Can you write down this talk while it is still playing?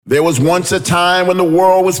There was once a time when the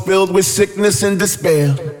world was filled with sickness and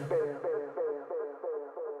despair,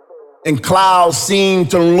 and clouds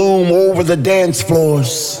seemed to loom over the dance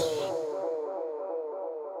floors.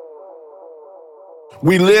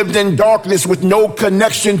 We lived in darkness with no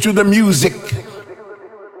connection to the music.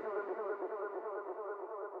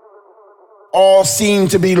 All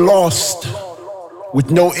seemed to be lost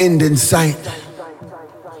with no end in sight.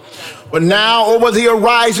 But now over the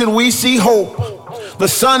horizon we see hope. The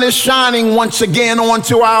sun is shining once again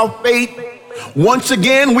onto our fate. Once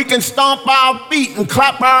again we can stomp our feet and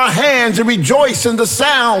clap our hands and rejoice in the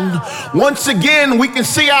sound. Once again we can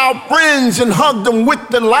see our friends and hug them with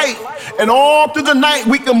delight. And all through the night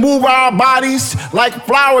we can move our bodies like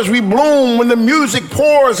flowers we bloom when the music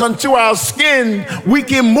pours onto our skin. We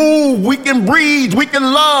can move, we can breathe, we can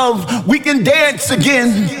love, we can dance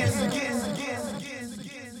again.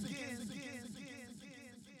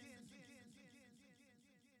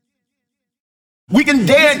 We can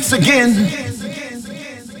dance again.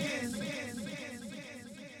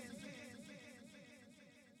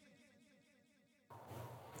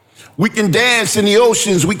 We can dance in the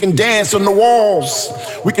oceans, we can dance on the walls.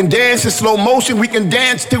 We can dance in slow motion, we can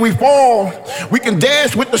dance till we fall. We can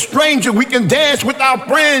dance with the stranger, we can dance with our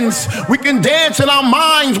friends. We can dance in our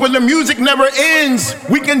minds where the music never ends.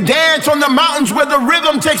 We can dance on the mountains where the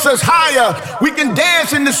rhythm takes us higher. We can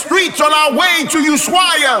dance in the streets on our way to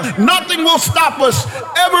Ushuaia. Nothing will stop us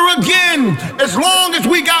ever again. As long as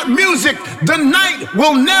we got music, the night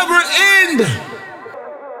will never end.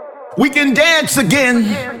 We can dance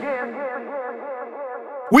again.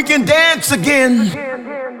 We can dance again.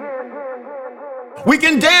 We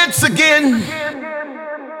can dance again.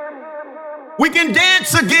 We can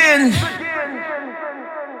dance again.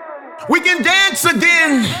 We can dance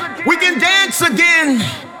again. We can dance again.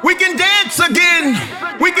 We can dance again.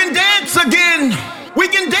 We can dance again. We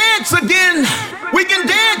can dance again. We can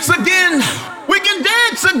dance again. We can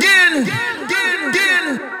dance again.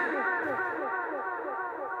 Again.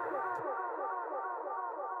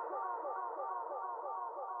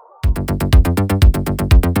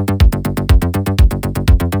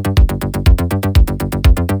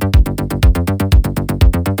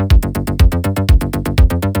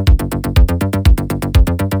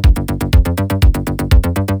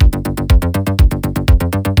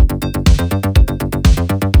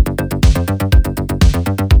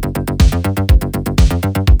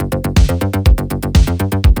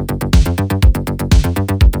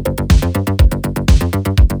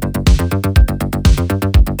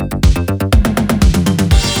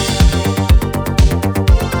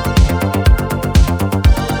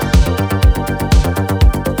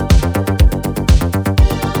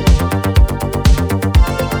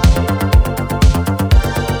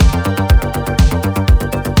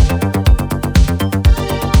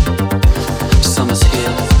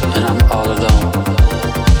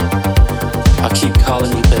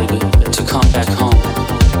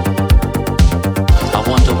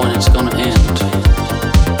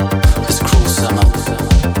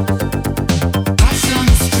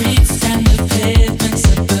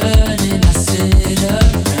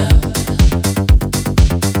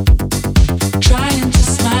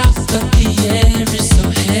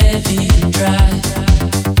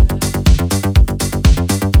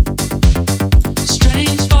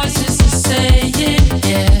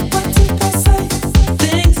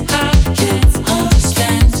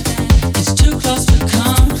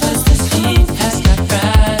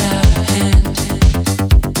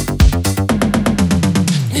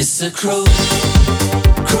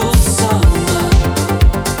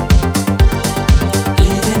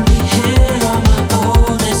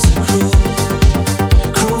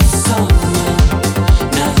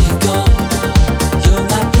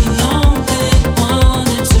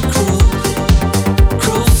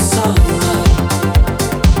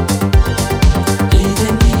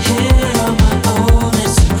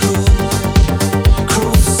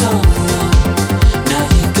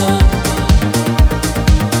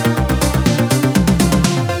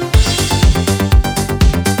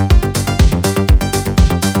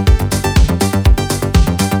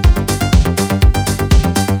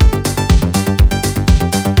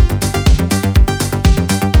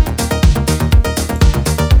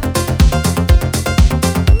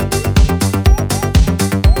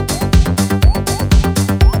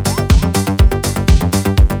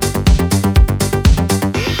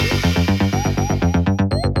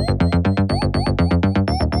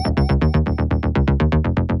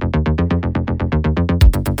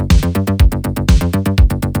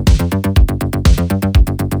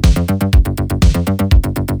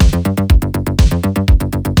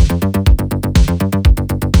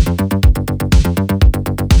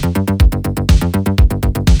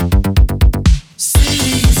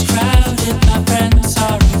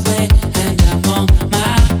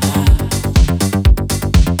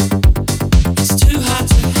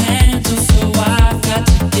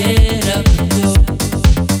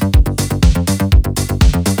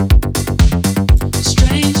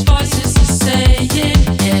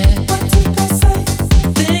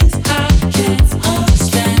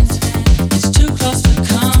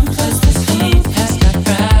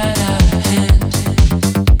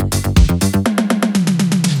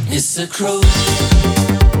 a cruel,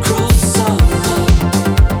 cruel summer.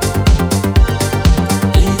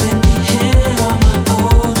 Leaving me here on my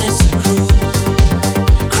own. It's a cruel,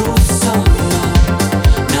 cruel summer.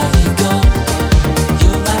 Now you're gone.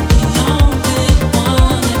 You're not the only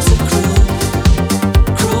one. It's a cruel,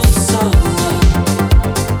 cruel summer.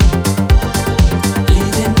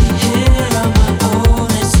 Leaving me here on my own.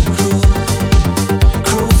 It's a cruel,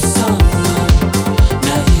 cruel summer.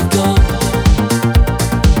 Now you're gone.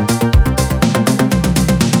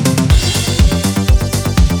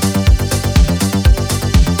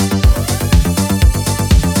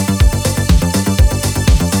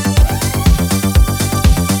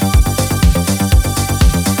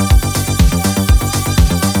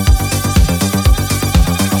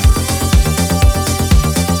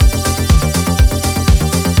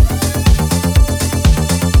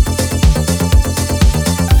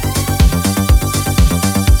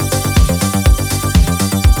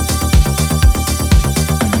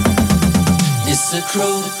 It's a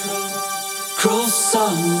cruel, cruel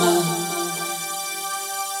summer.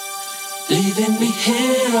 Leaving me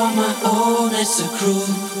here on my own. It's a cruel,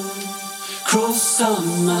 cruel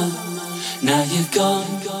summer. Now you're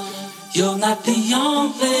gone. You're not the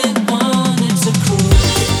only one. It's a cruel,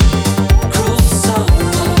 cruel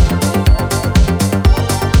summer.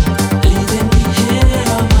 Leaving me here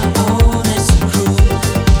on my own. It's a cruel,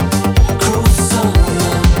 cruel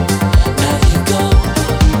summer. Now you're gone.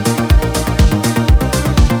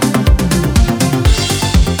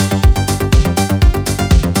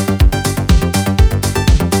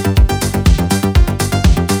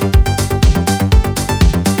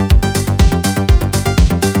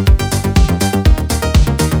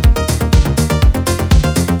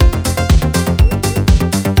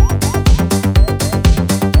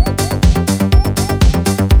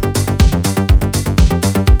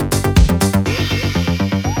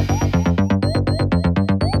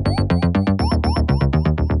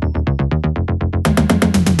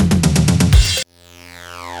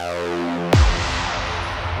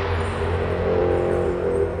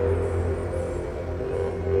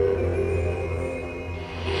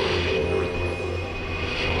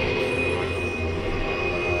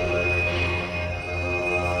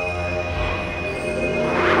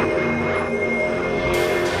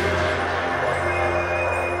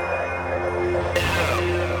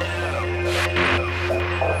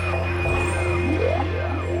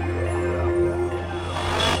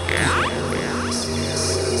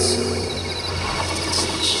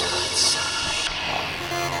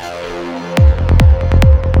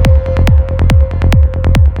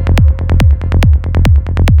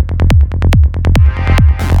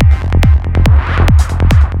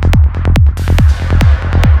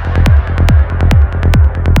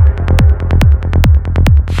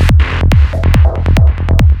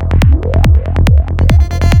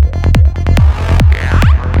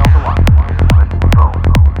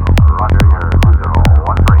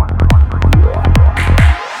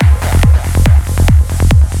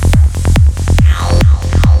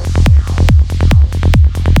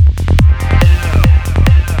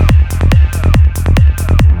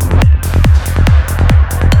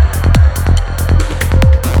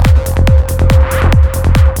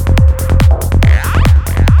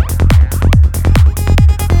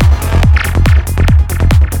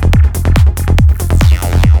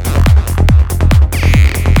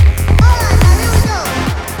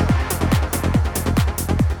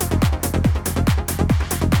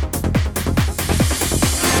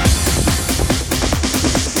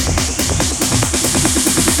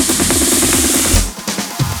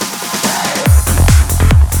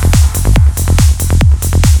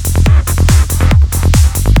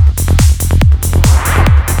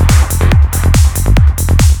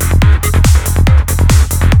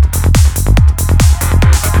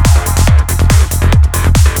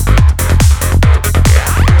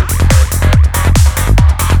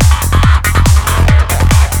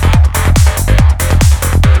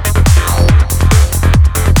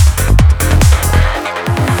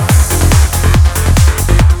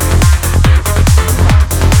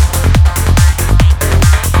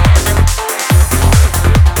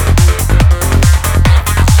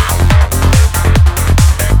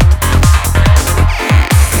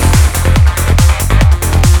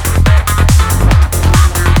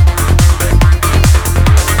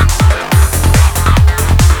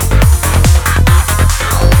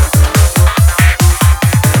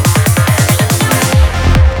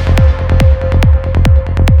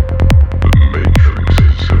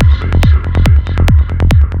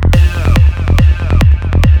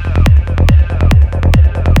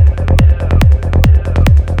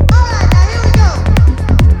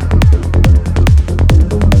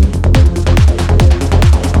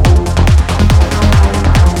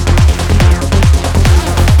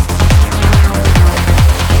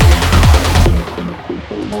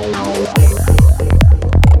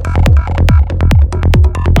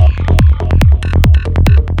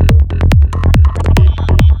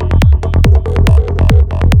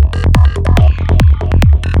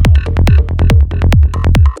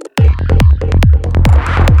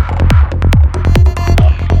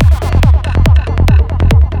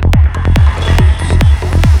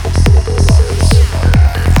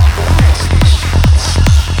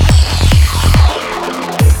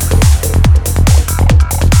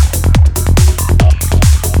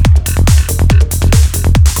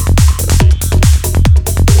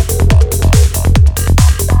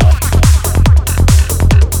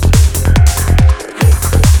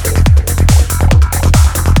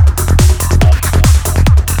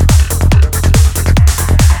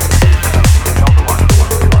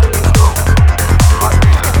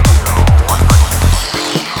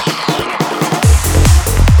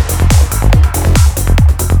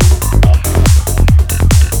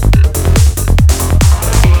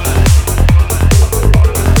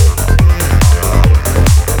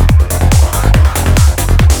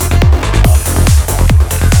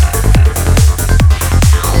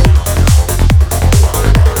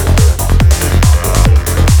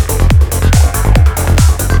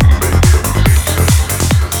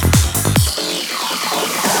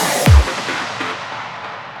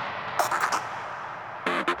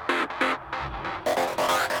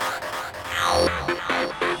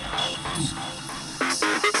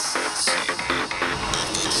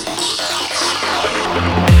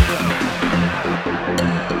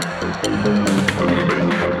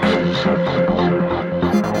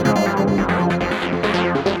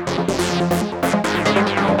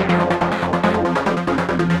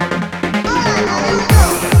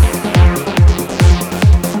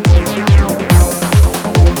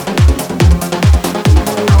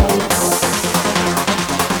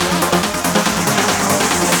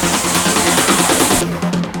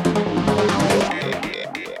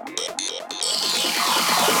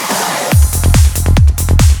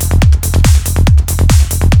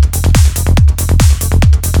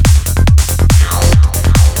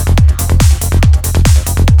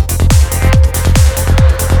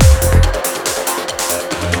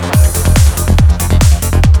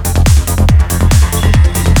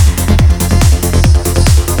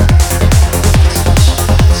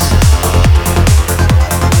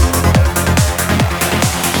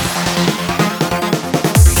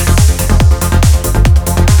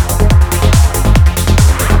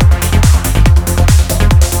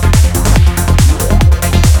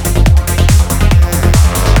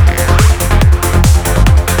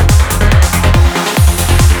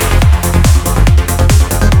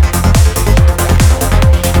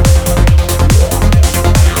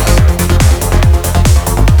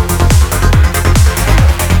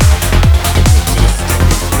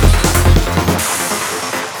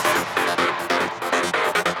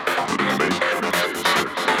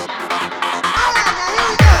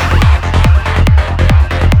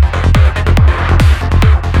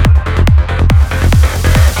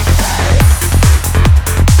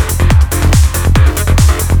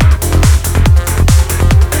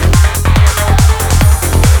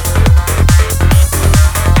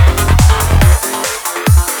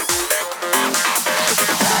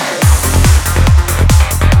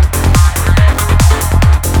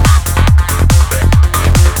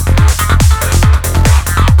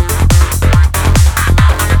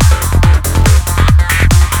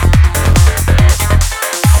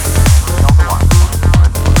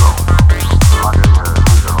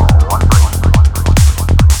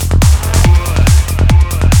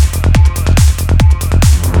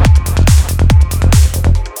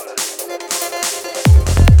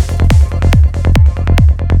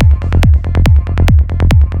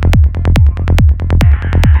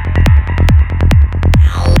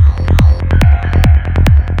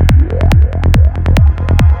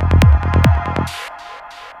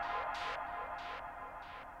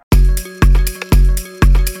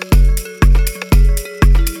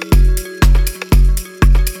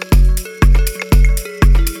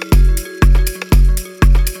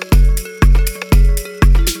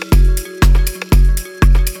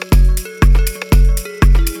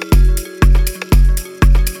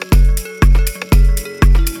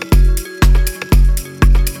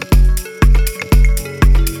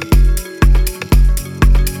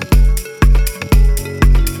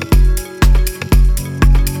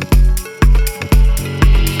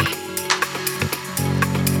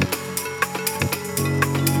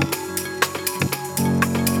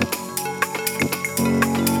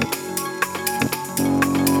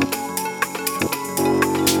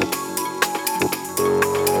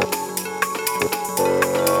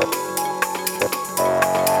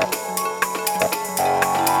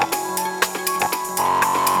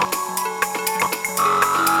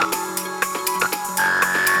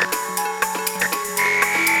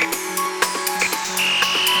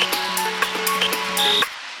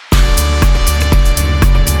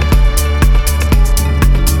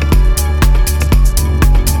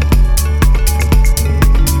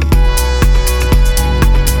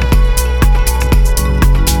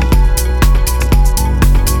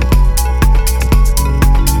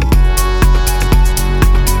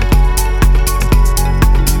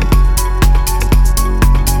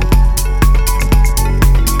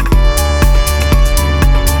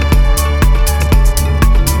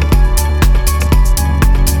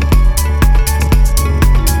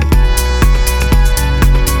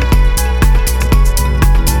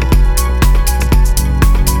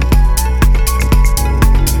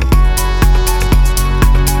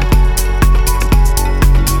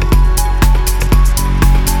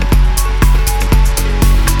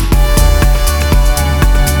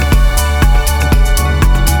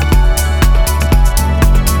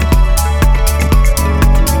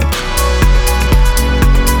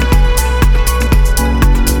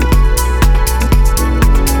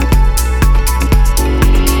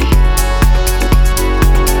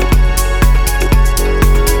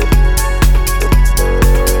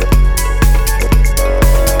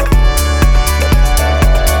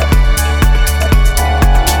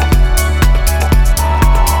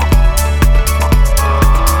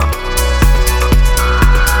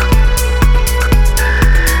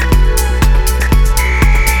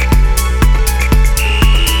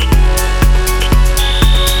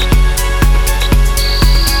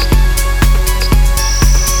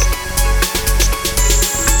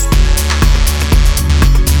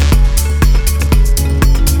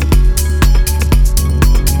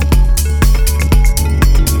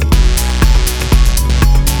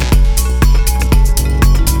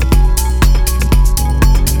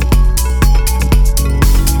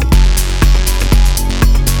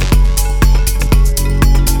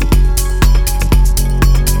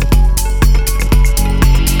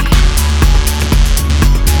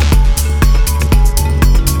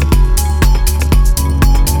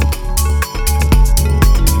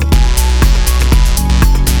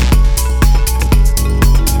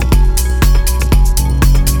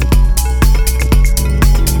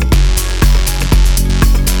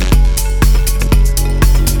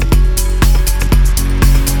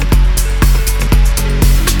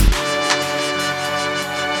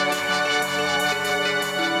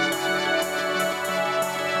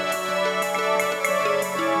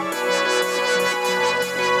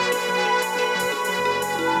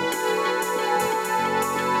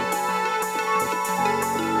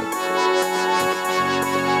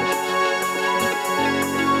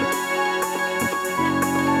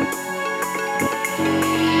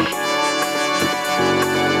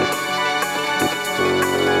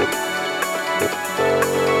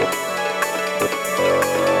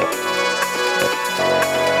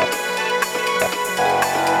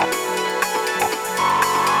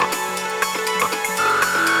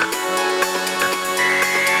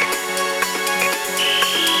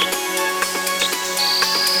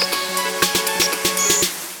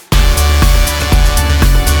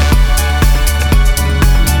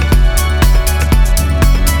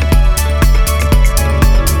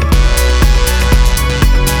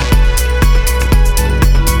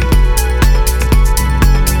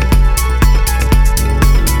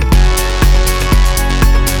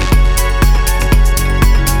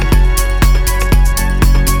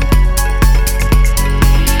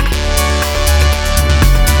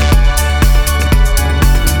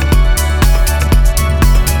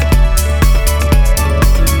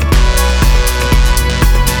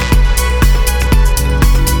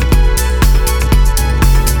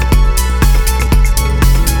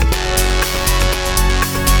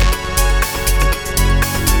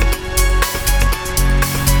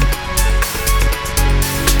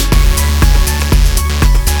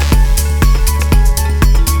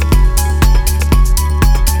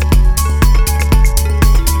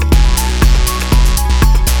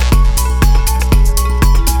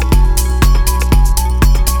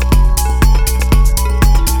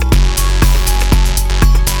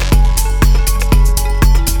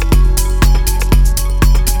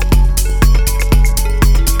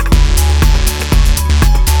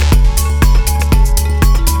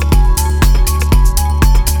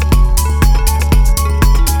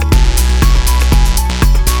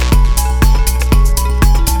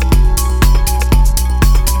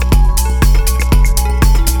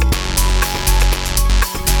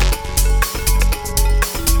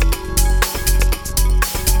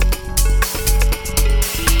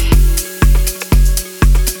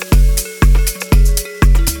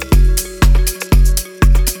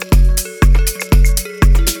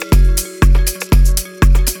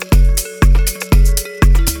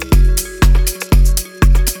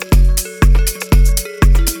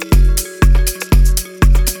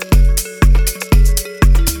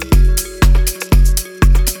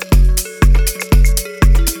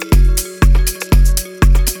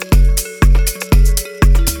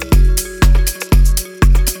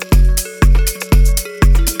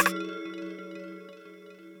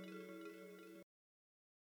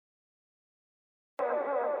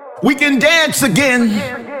 We can dance again.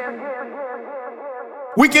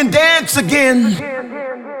 We can dance again.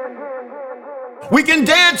 We can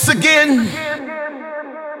dance again.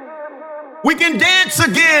 We can dance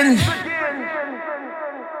again.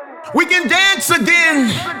 We can dance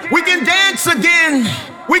again. We can dance again.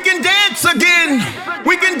 We can dance again.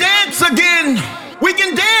 We can dance again. We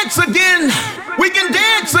can dance again. We can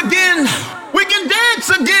dance again. We can dance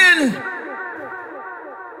again.